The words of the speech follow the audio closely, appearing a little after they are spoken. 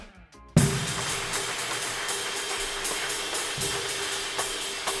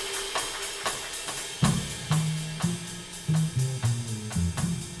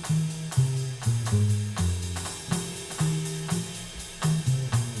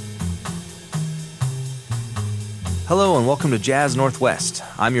Hello and welcome to Jazz Northwest.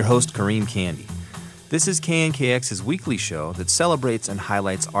 I'm your host, Kareem Candy. This is KNKX's weekly show that celebrates and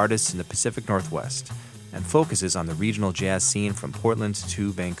highlights artists in the Pacific Northwest and focuses on the regional jazz scene from Portland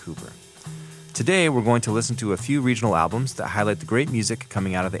to Vancouver. Today, we're going to listen to a few regional albums that highlight the great music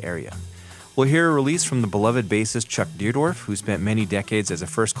coming out of the area. We'll hear a release from the beloved bassist Chuck Deardorf, who spent many decades as a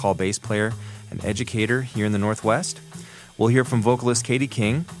first-call bass player and educator here in the Northwest. We'll hear from vocalist Katie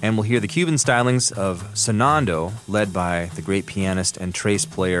King, and we'll hear the Cuban stylings of Sonando, led by the great pianist and trace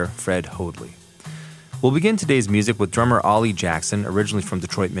player Fred Hoadley. We'll begin today's music with drummer Ollie Jackson, originally from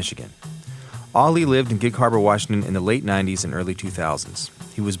Detroit, Michigan. Ollie lived in Gig Harbor, Washington in the late 90s and early 2000s.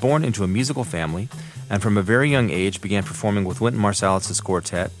 He was born into a musical family, and from a very young age began performing with Wynton Marsalis'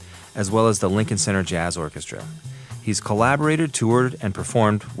 quartet, as well as the Lincoln Center Jazz Orchestra. He's collaborated, toured, and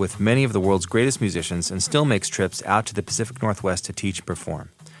performed with many of the world's greatest musicians and still makes trips out to the Pacific Northwest to teach and perform.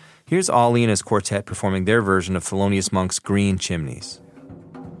 Here's Ollie and his quartet performing their version of Thelonious Monk's Green Chimneys.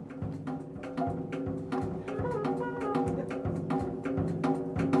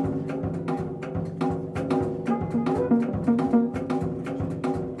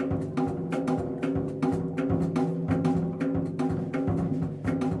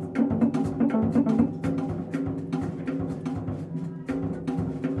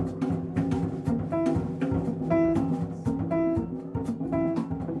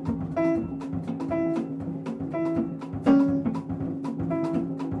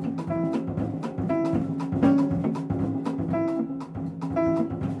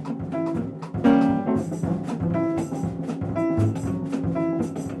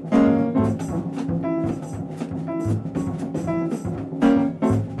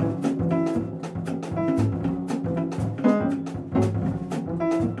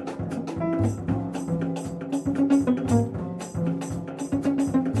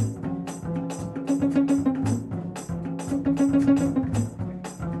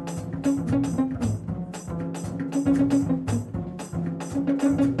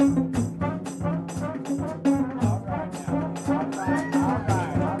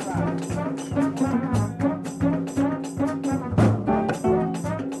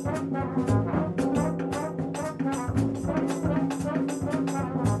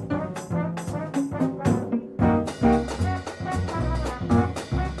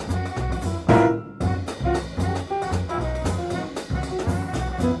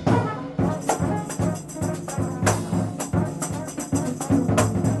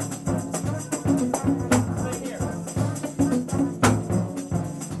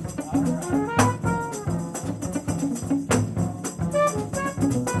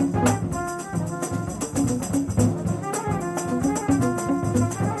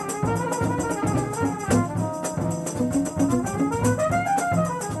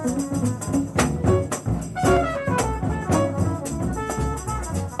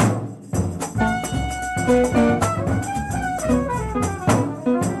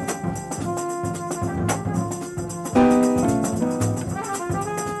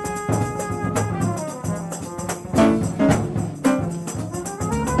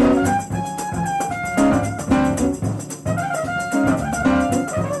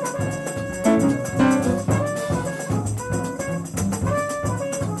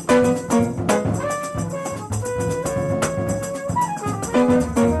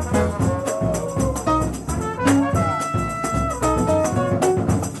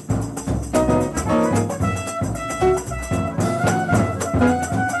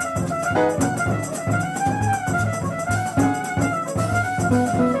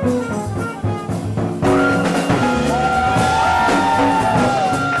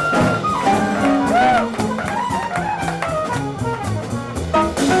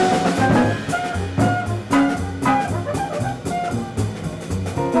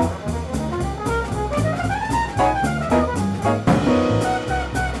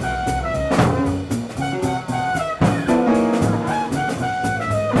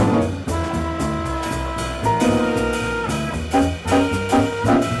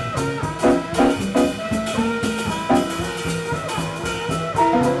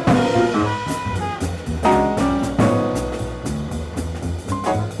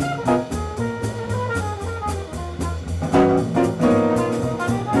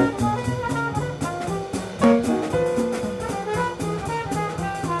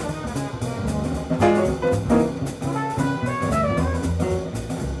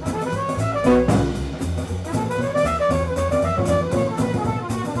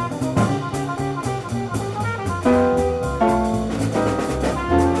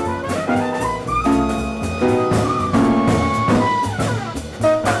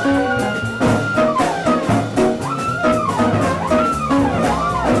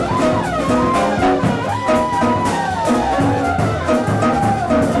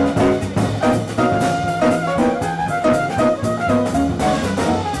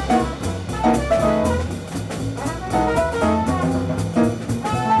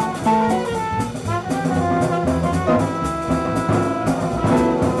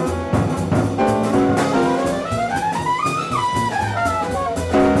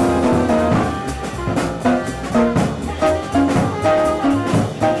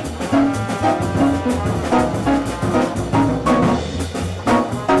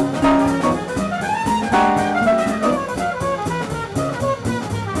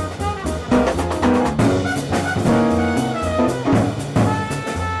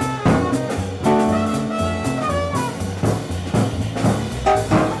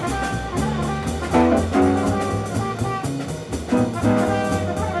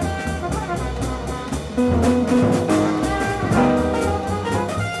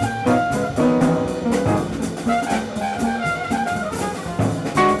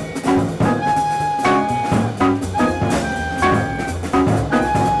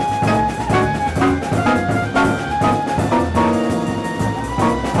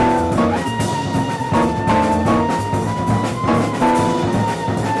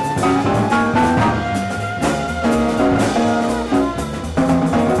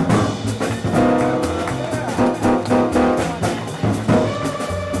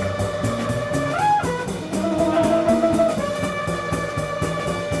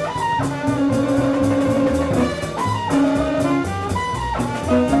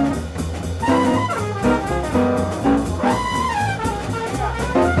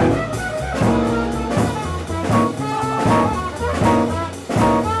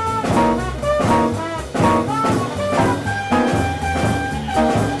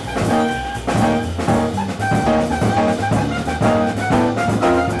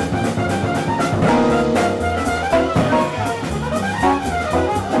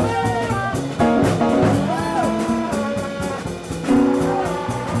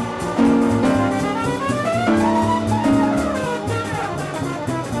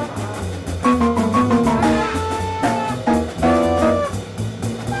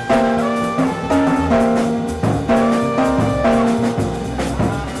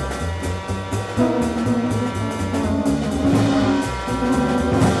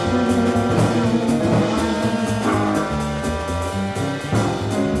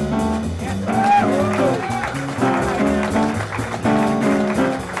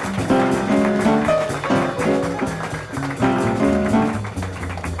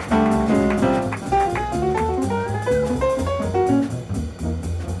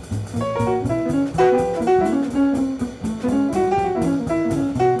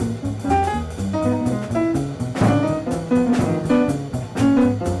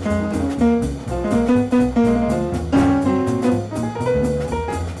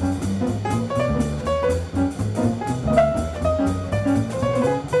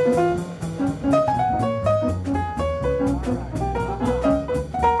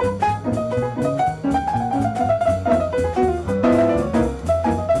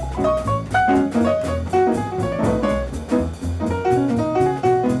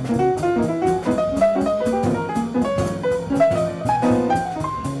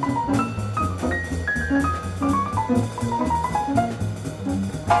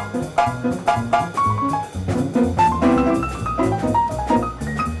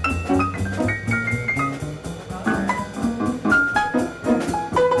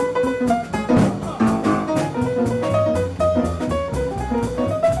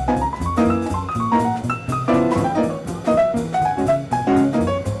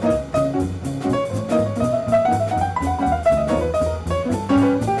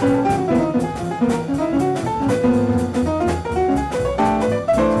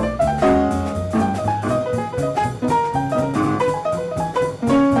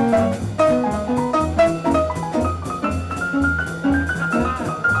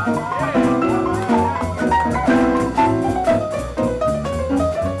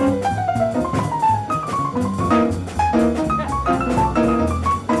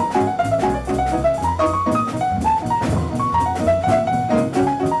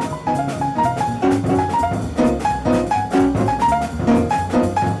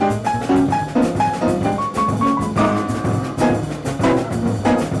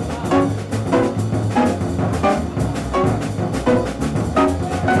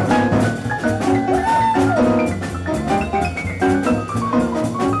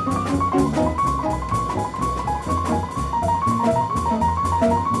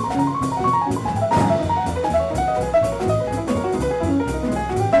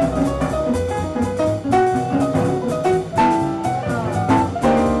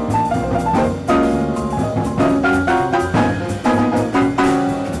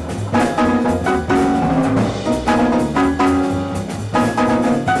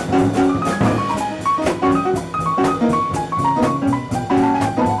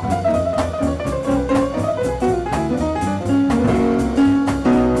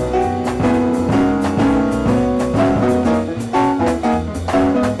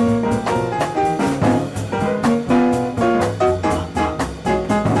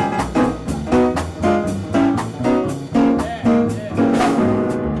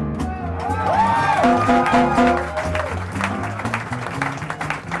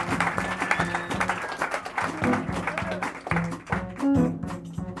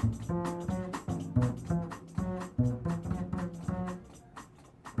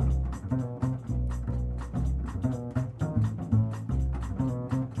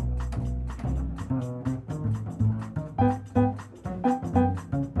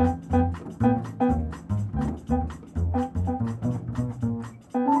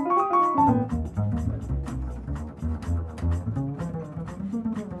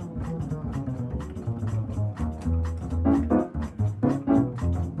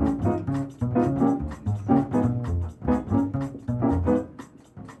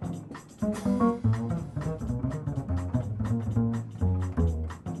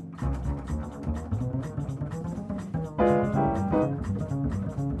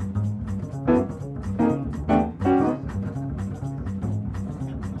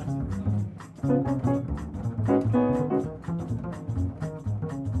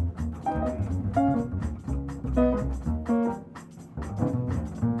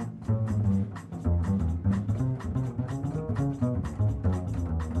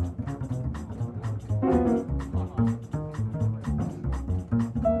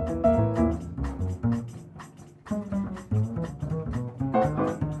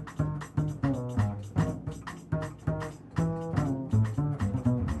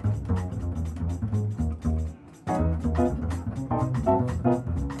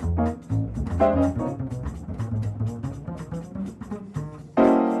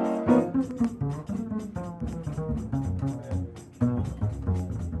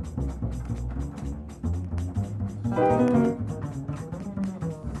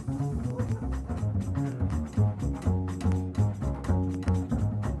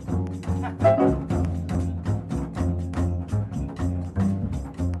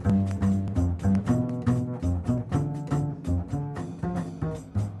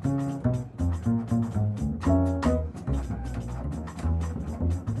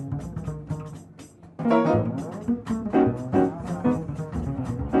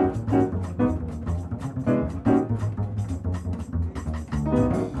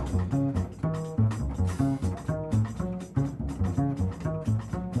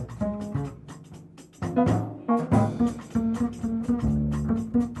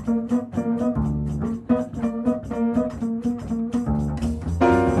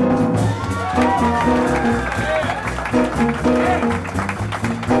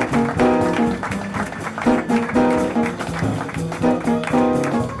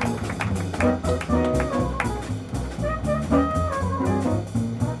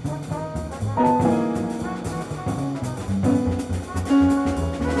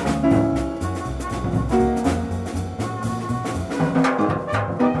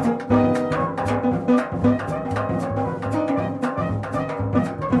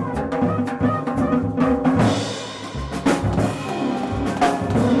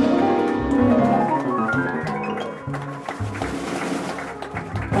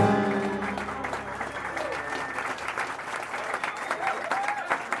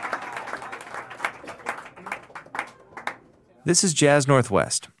 This is Jazz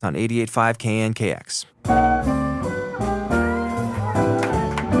Northwest on 88.5 KNKX.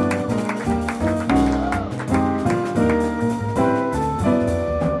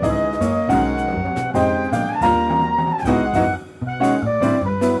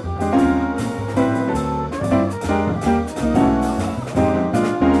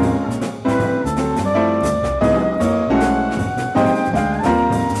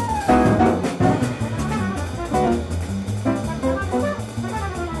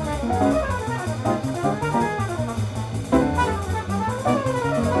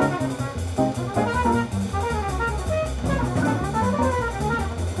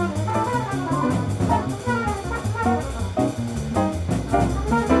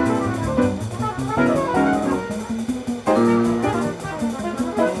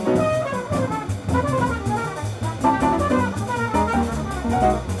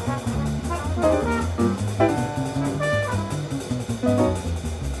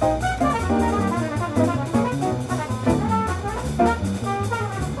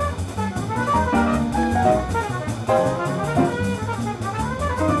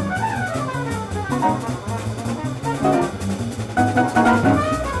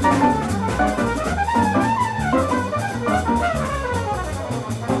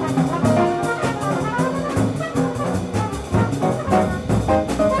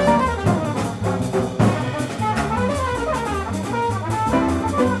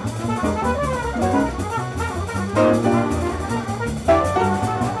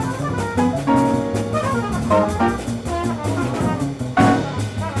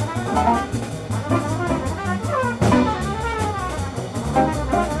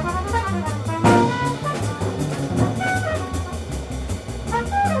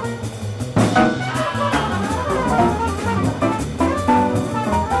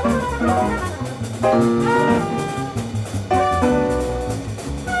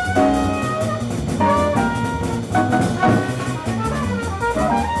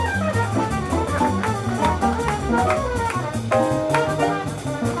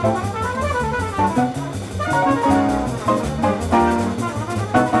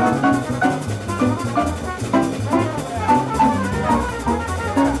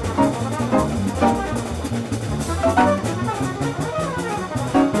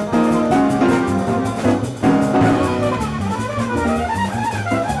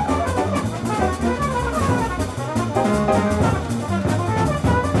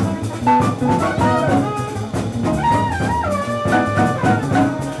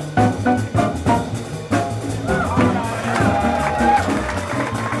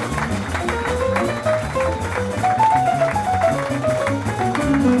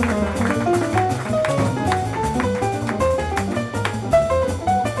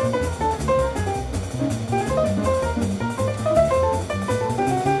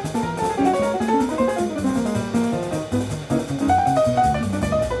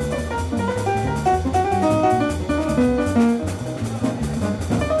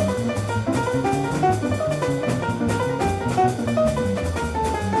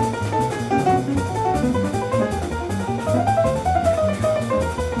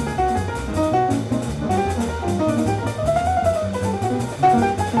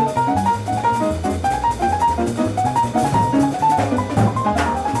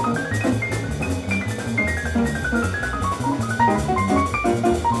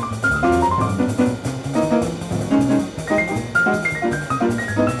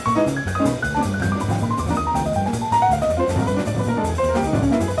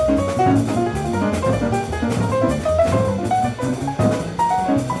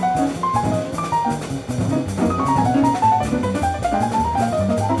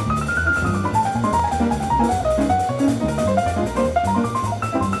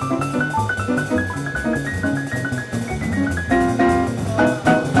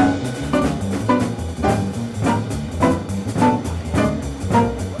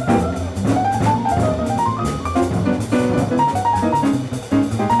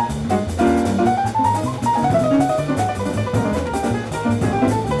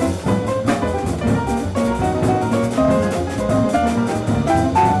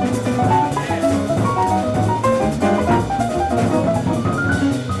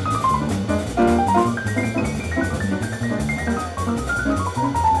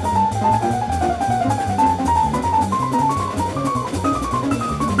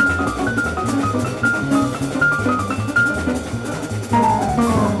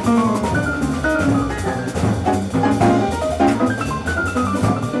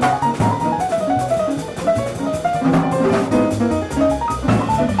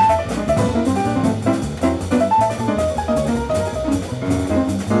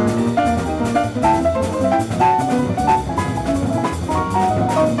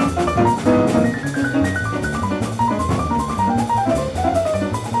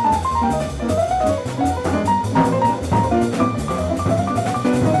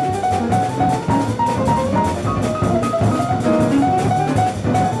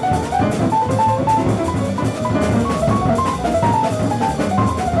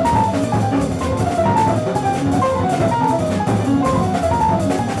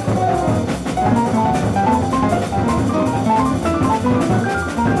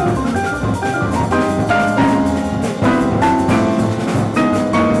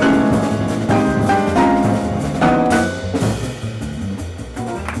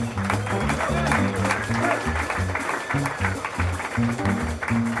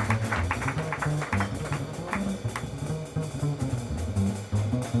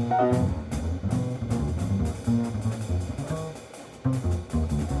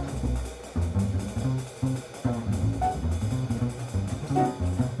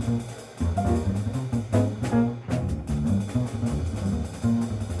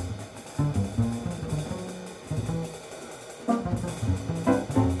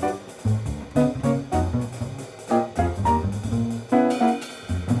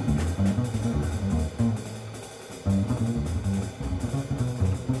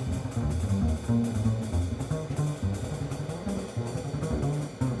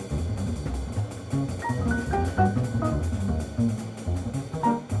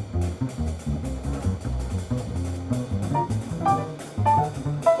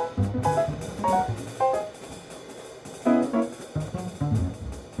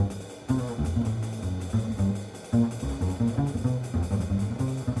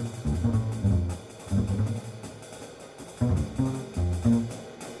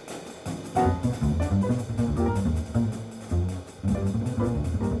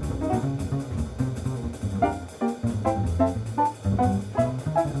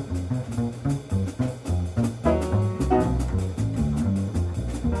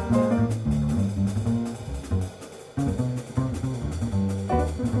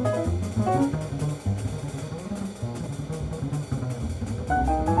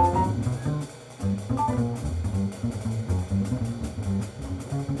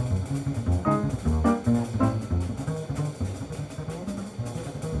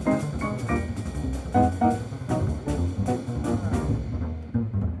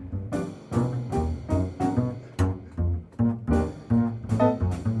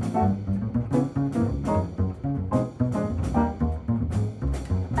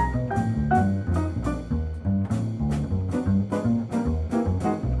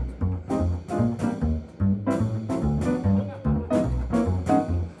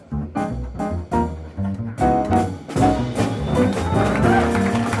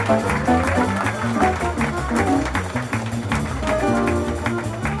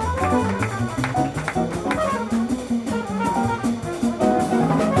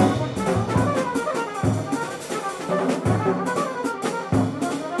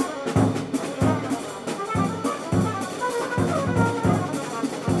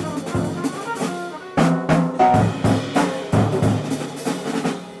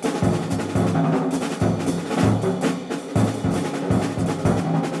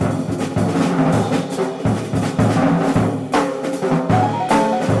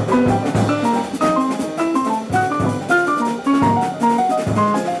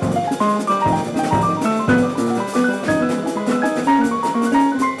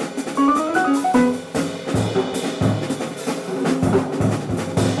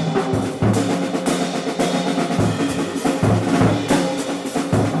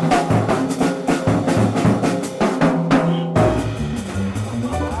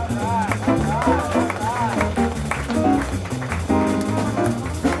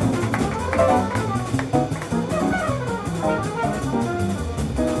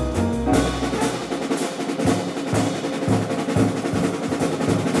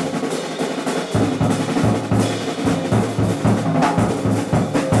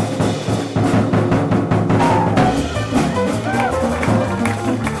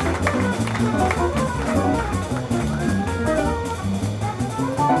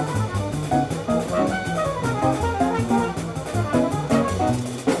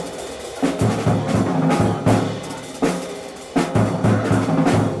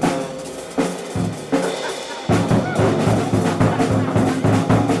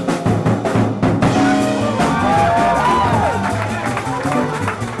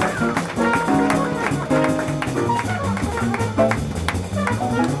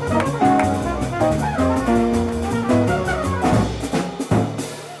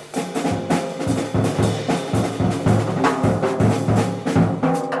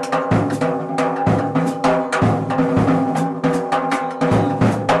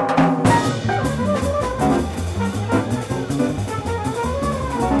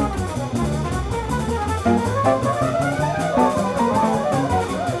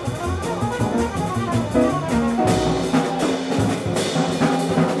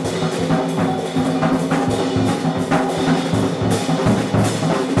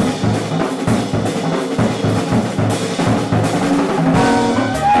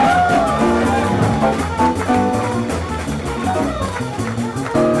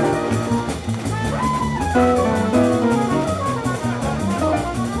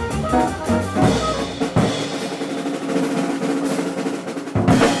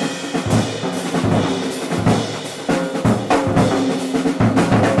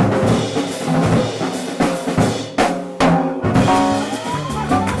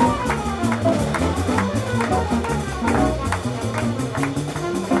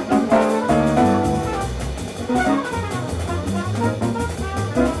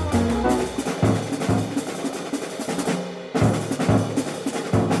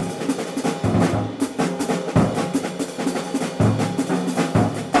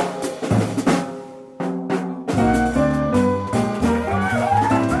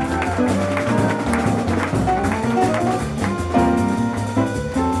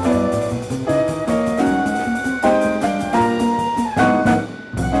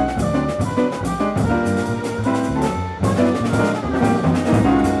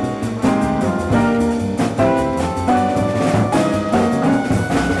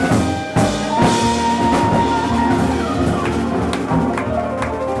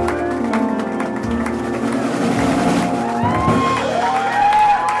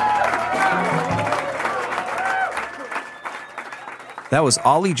 That was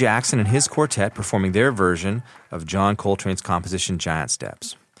Ollie Jackson and his quartet performing their version of John Coltrane's composition Giant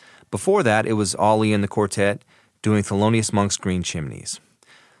Steps. Before that, it was Ollie and the Quartet doing Thelonious Monk's Green Chimneys.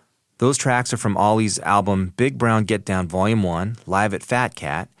 Those tracks are from Ollie's album Big Brown Get Down Volume 1, Live at Fat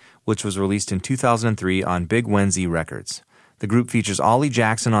Cat, which was released in 2003 on Big Wenzy Records. The group features Ollie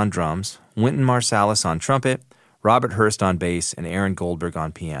Jackson on drums, Wynton Marsalis on trumpet, Robert Hurst on bass, and Aaron Goldberg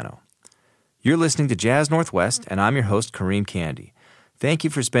on piano. You're listening to Jazz Northwest, and I'm your host, Kareem Candy. Thank you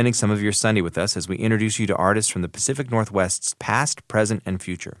for spending some of your Sunday with us as we introduce you to artists from the Pacific Northwest's past, present, and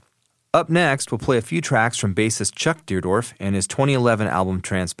future. Up next, we'll play a few tracks from bassist Chuck Deardorf and his 2011 album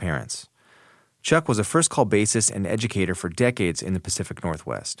Transparence. Chuck was a first-call bassist and educator for decades in the Pacific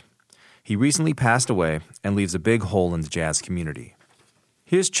Northwest. He recently passed away and leaves a big hole in the jazz community.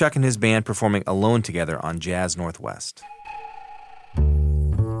 Here's Chuck and his band performing Alone together on Jazz Northwest.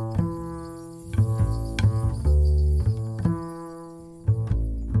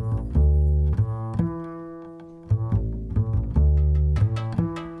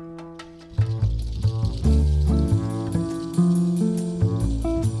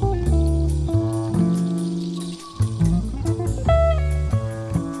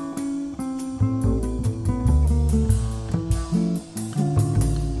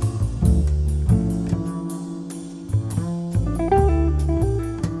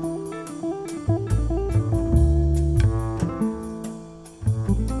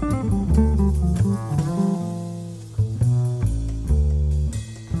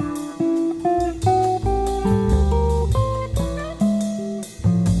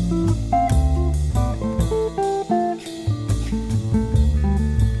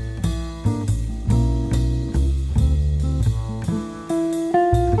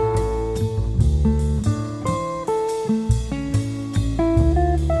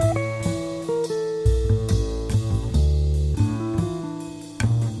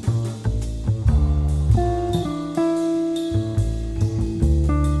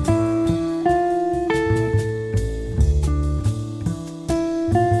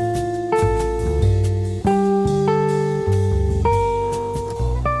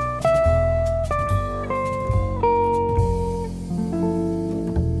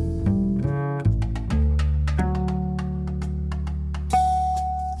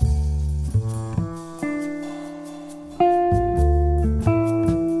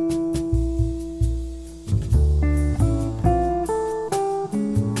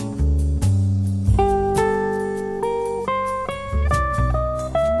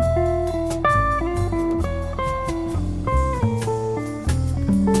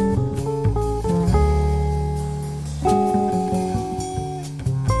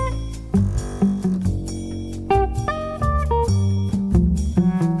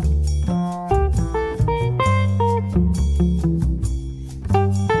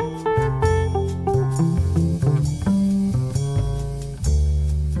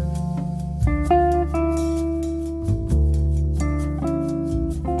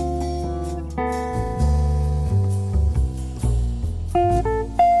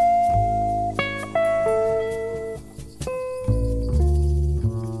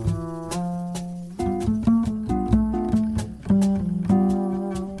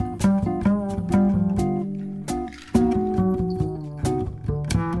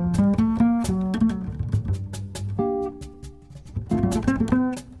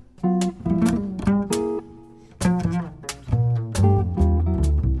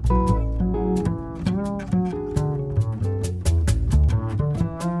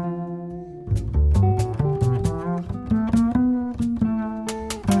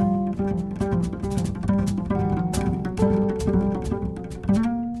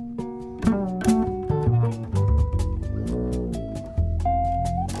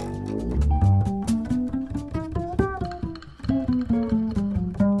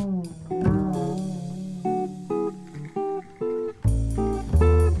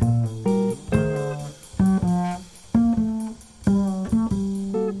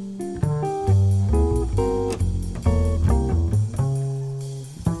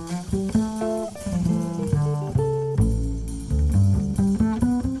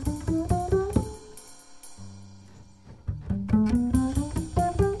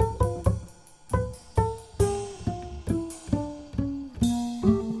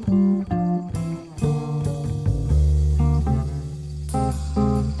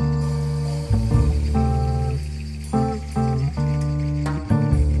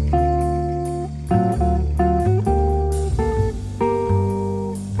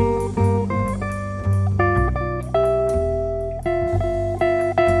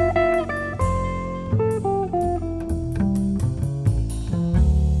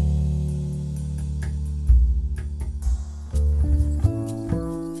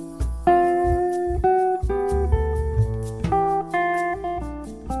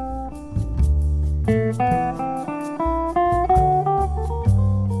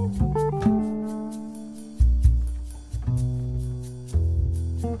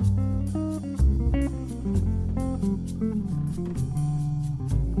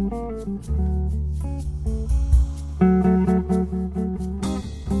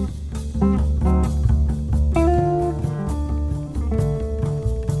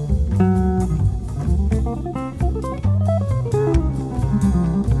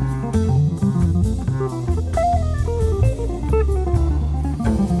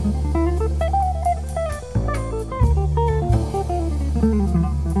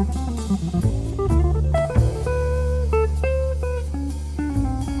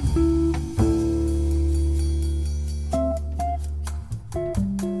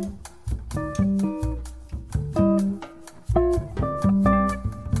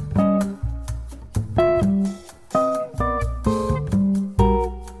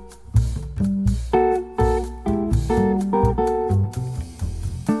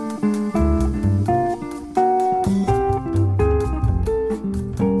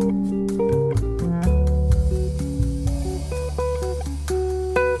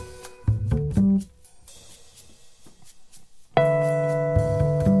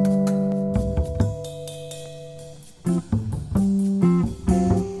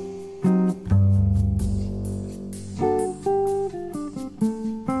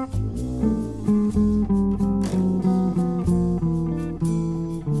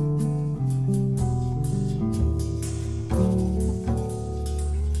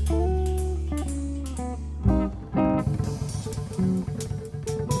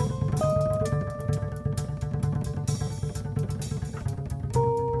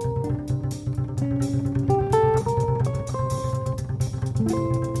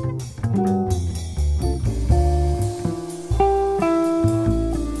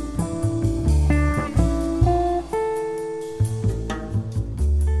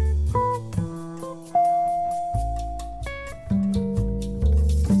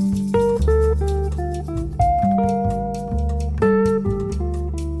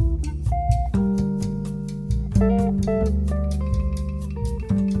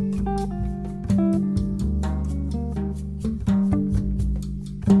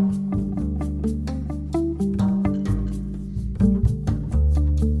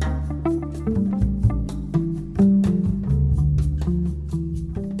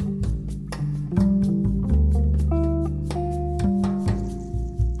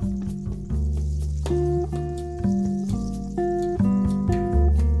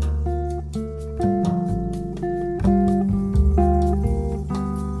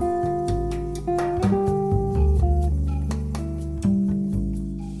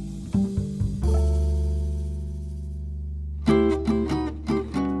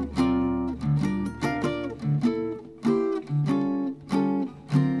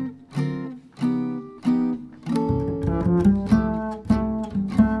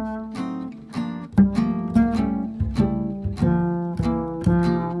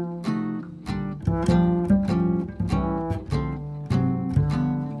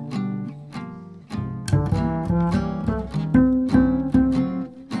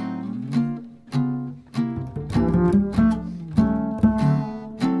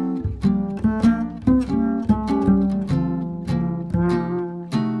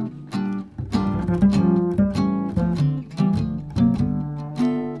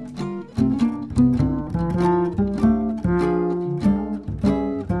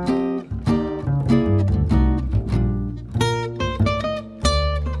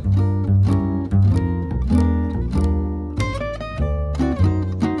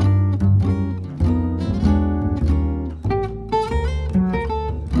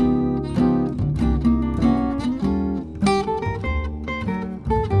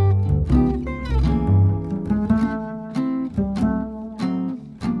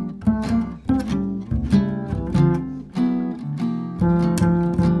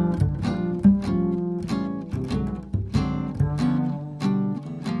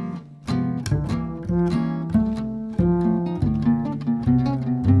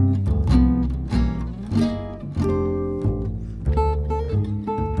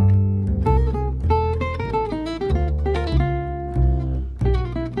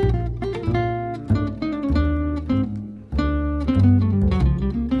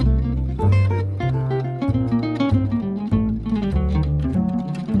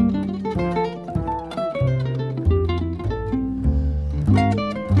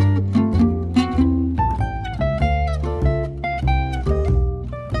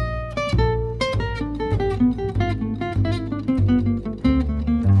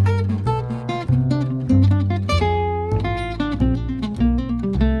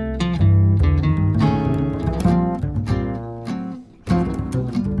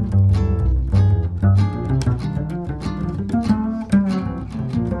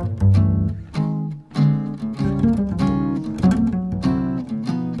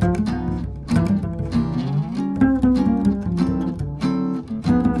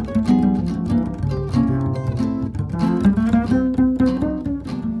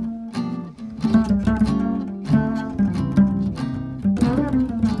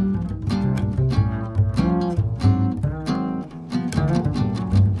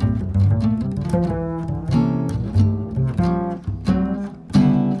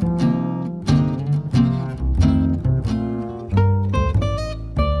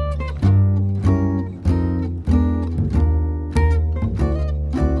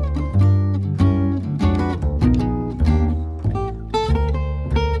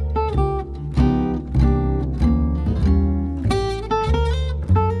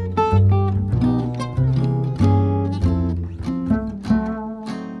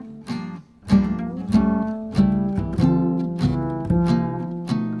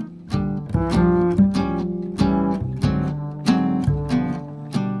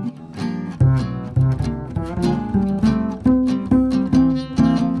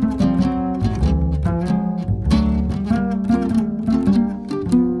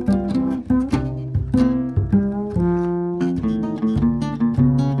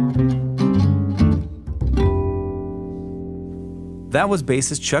 That was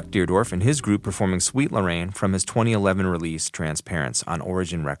bassist Chuck Deardorf and his group performing Sweet Lorraine from his 2011 release Transparence on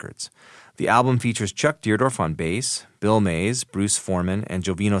Origin Records. The album features Chuck Deardorf on bass, Bill Mays, Bruce Foreman, and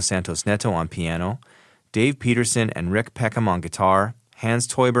Jovino Santos Neto on piano, Dave Peterson and Rick Peckham on guitar, Hans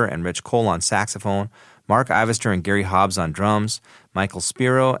Teuber and Rich Cole on saxophone, Mark Ivester and Gary Hobbs on drums, Michael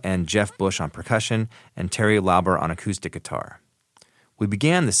Spiro and Jeff Bush on percussion, and Terry Lauber on acoustic guitar. We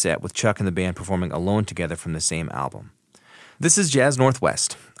began the set with Chuck and the band performing Alone Together from the same album. This is Jazz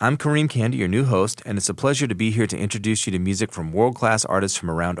Northwest. I'm Kareem Candy, your new host, and it's a pleasure to be here to introduce you to music from world-class artists from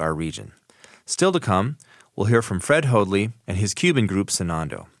around our region. Still to come, we'll hear from Fred Hoadley and his Cuban group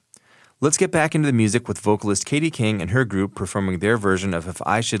Sonando. Let's get back into the music with vocalist Katie King and her group performing their version of If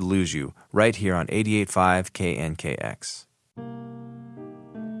I Should Lose You right here on 88.5 KNKX.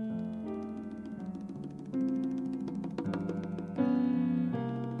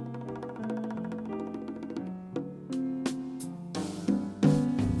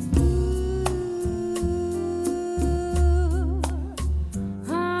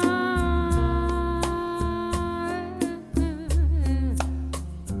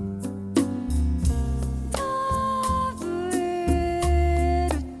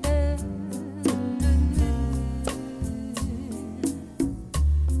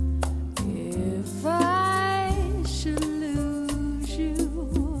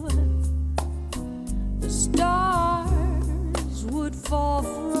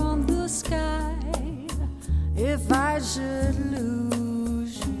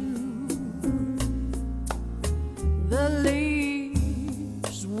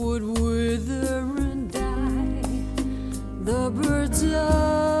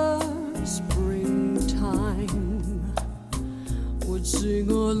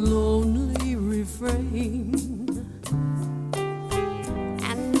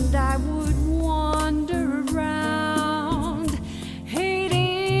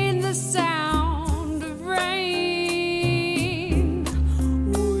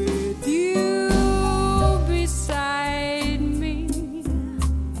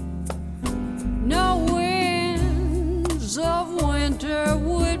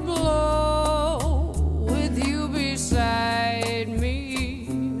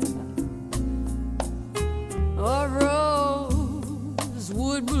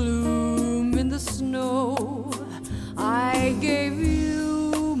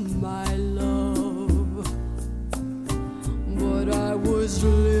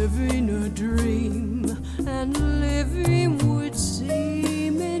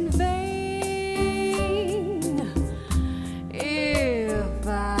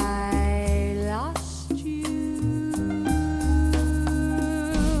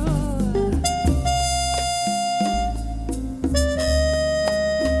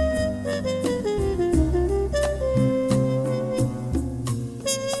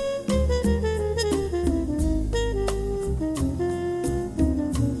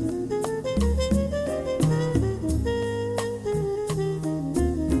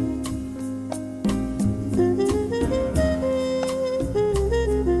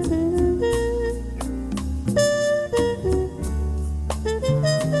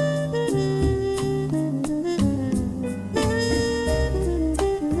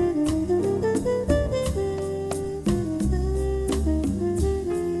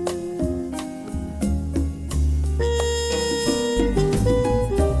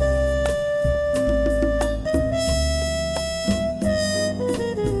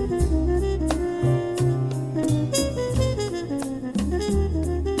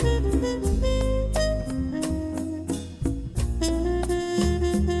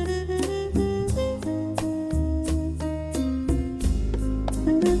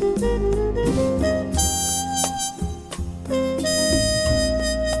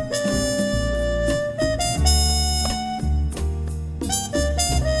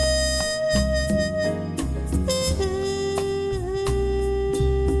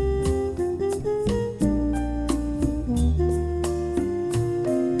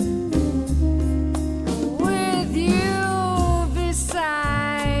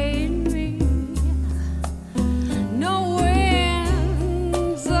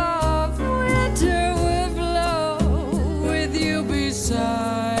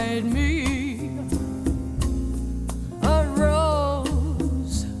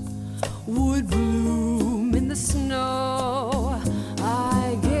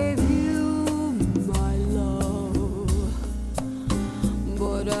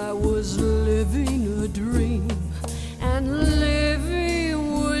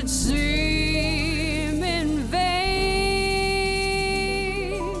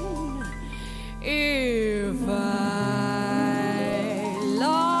 If I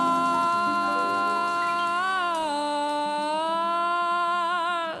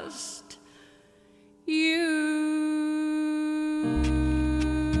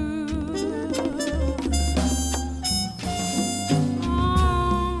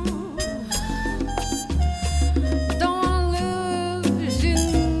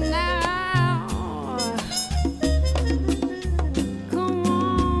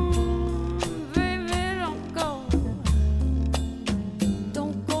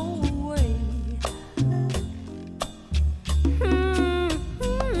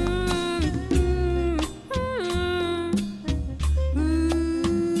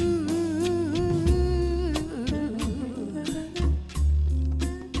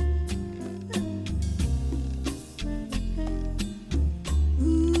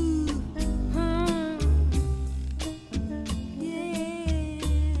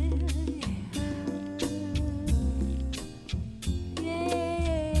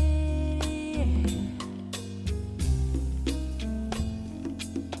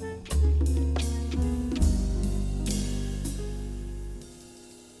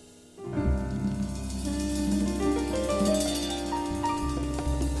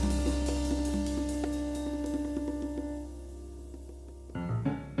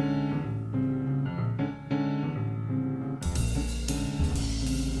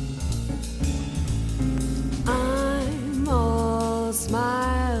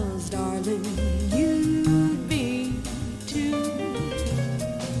and you'd be too.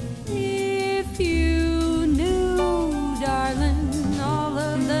 If you knew, darling, all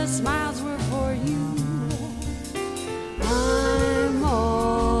of the smiles were for you. I'm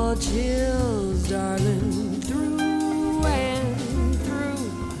all chills, darling, through and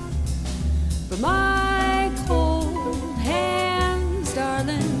through. But my cold hands,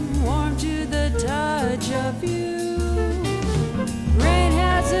 darling, warm to the touch of you. Rain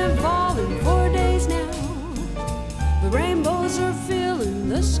hasn't fallen for days now, but rainbows are filling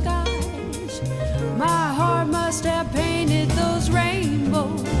the skies. My heart must have painted those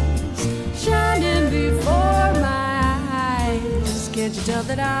rainbows, shining before my eyes. Can't you tell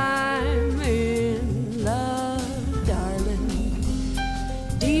that I'm in love, darling,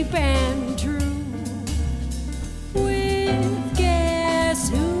 deep and true? With guess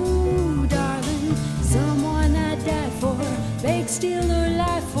who, darling, someone I'd die for, beg, steal, or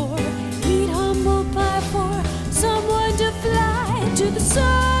lie for, eat humble pie for, someone to fly to the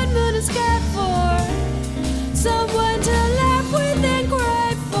sun, moon, and sky for, someone to laugh with and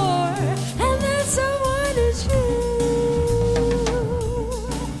cry for, and that someone is you.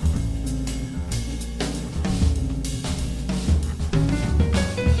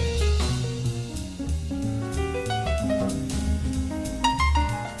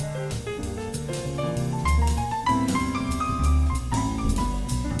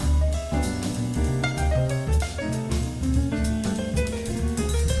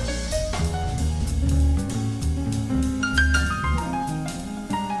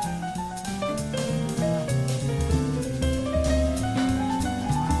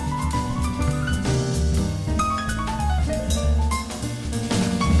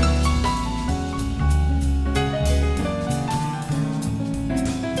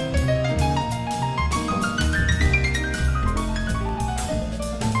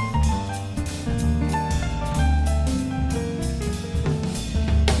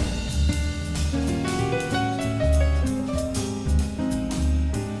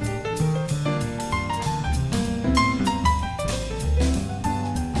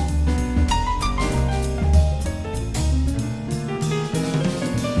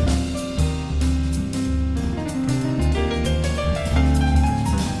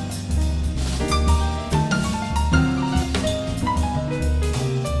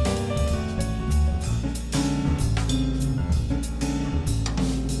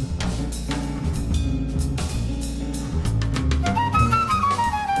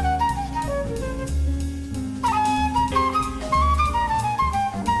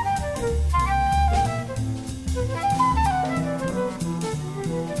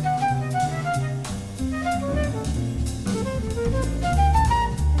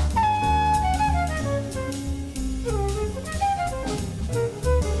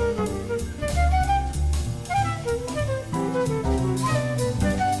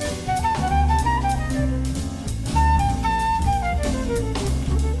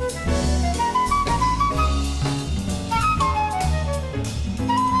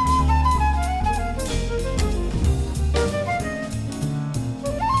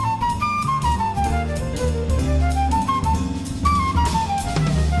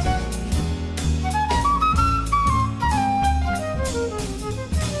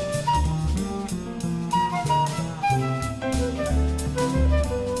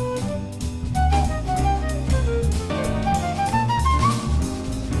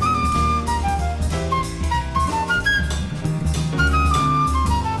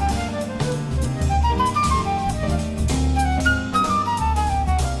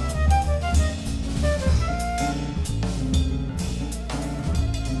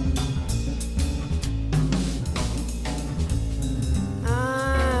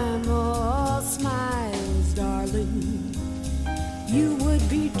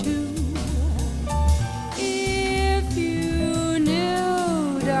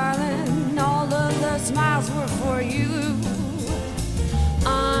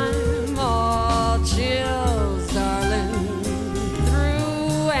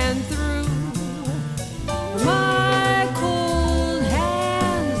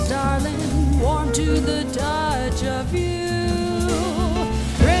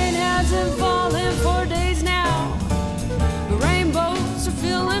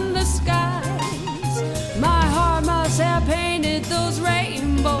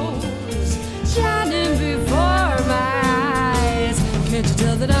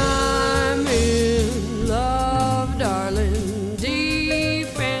 That I'm in love, darling,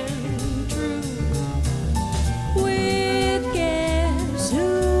 deep and true. With guess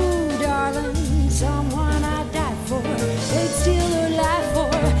who, darling, someone I'd die for, they'd steal or lie for,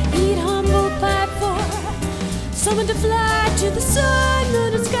 eat humble someone to fly to the sun,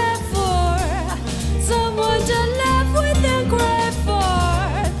 moon, and sky for, someone to laugh with and cry for.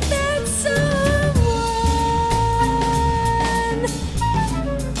 That someone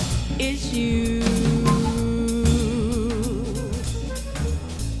is you.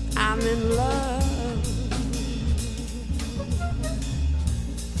 I'm in love.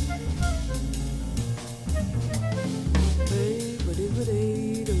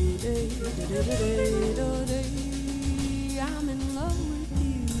 I'm in love with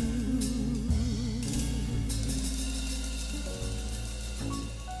you.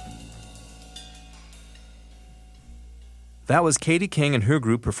 That was Katie King and her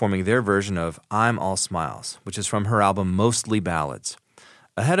group performing their version of I'm All Smiles, which is from her album Mostly Ballads.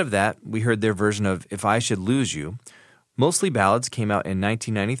 Ahead of that, we heard their version of If I Should Lose You. Mostly Ballads came out in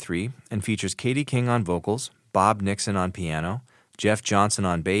 1993 and features Katie King on vocals, Bob Nixon on piano, Jeff Johnson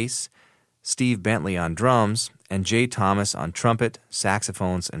on bass, Steve Bentley on drums, and Jay Thomas on trumpet,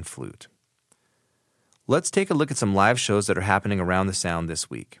 saxophones, and flute. Let's take a look at some live shows that are happening around the Sound this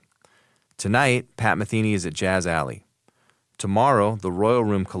week. Tonight, Pat Metheny is at Jazz Alley. Tomorrow, the Royal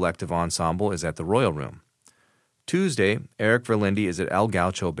Room Collective Ensemble is at the Royal Room. Tuesday, Eric Verlinde is at El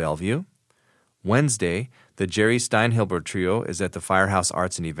Gaucho Bellevue. Wednesday, the Jerry Steinhilber Trio is at the Firehouse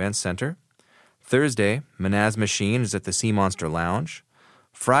Arts and Events Center. Thursday, Manaz Machine is at the Sea Monster Lounge.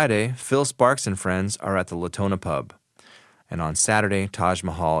 Friday, Phil Sparks and Friends are at the Latona Pub. And on Saturday, Taj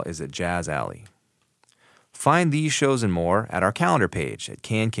Mahal is at Jazz Alley. Find these shows and more at our calendar page at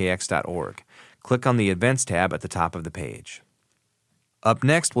knkx.org. Click on the Events tab at the top of the page. Up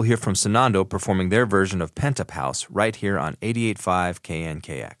next, we'll hear from Sonando performing their version of Pent-Up House right here on 88.5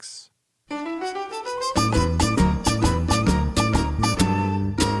 KNKX.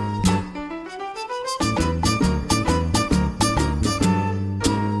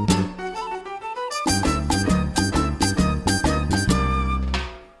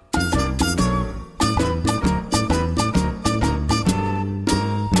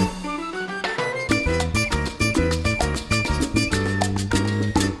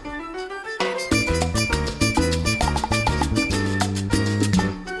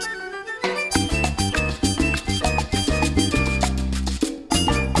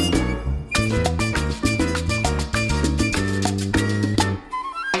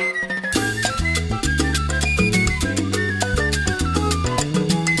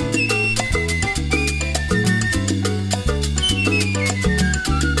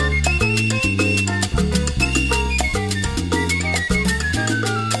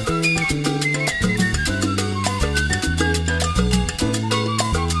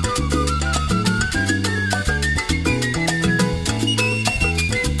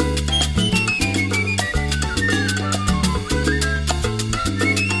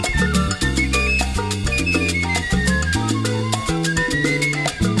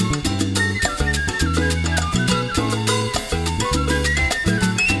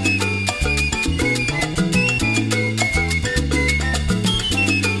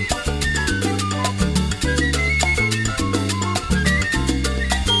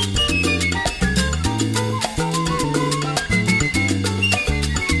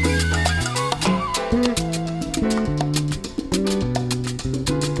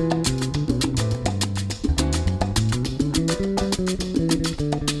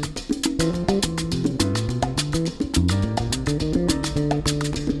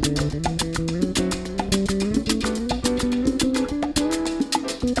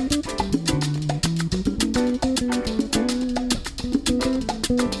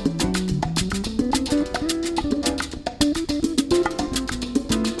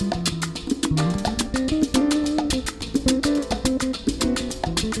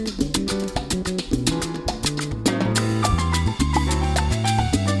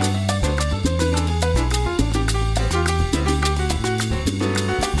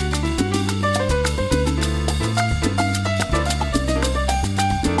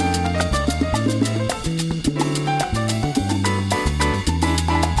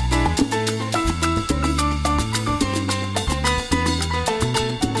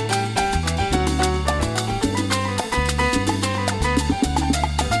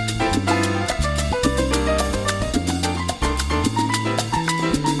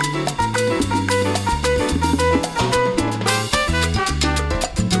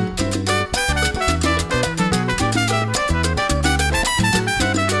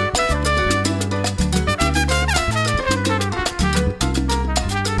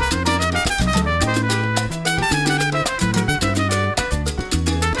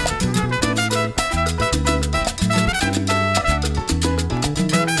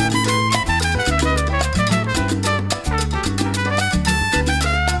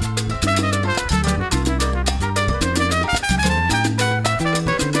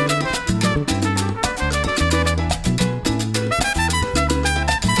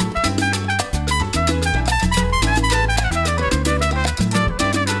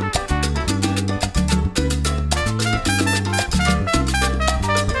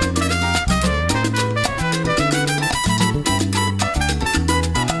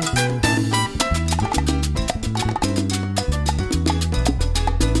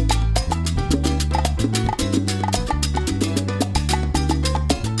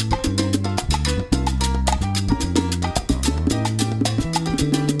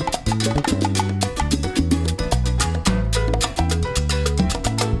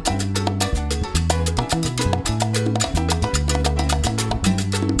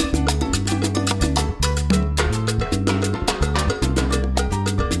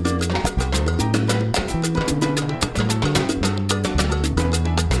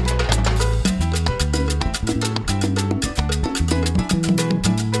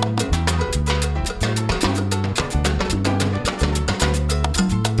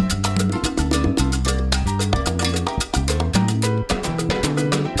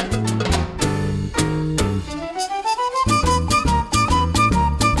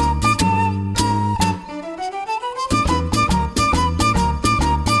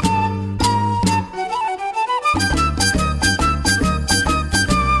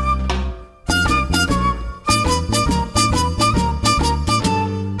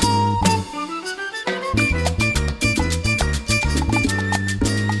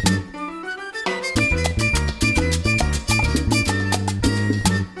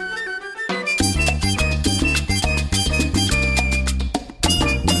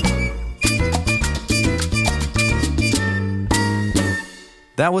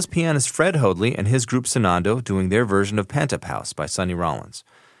 That was pianist Fred Hoadley and his group Sonando doing their version of Penthouse by Sonny Rollins.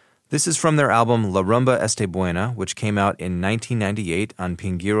 This is from their album La Rumba Este Buena, which came out in 1998 on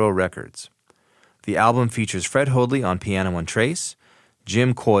Pinguero Records. The album features Fred Hoadley on piano and trace,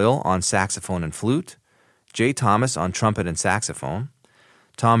 Jim Coyle on saxophone and flute, Jay Thomas on trumpet and saxophone,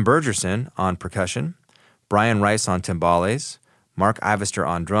 Tom Bergerson on percussion, Brian Rice on timbales, Mark Ivester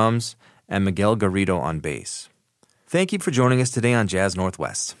on drums, and Miguel Garrido on bass. Thank you for joining us today on Jazz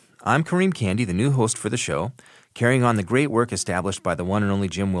Northwest. I'm Kareem Candy, the new host for the show, carrying on the great work established by the one and only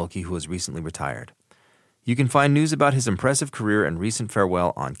Jim Wilkie, who has recently retired. You can find news about his impressive career and recent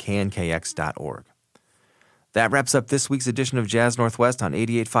farewell on knkx.org. That wraps up this week's edition of Jazz Northwest on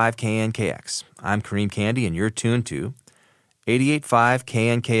 88.5 KNKX. I'm Kareem Candy, and you're tuned to 88.5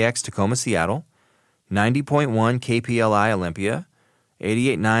 KNKX Tacoma, Seattle, 90.1 KPLI Olympia,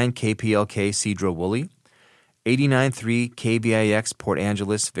 88.9 KPLK Cedro Woolley, 89.3 KBIX Port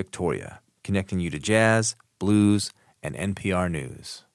Angeles, Victoria, connecting you to jazz, blues, and NPR News.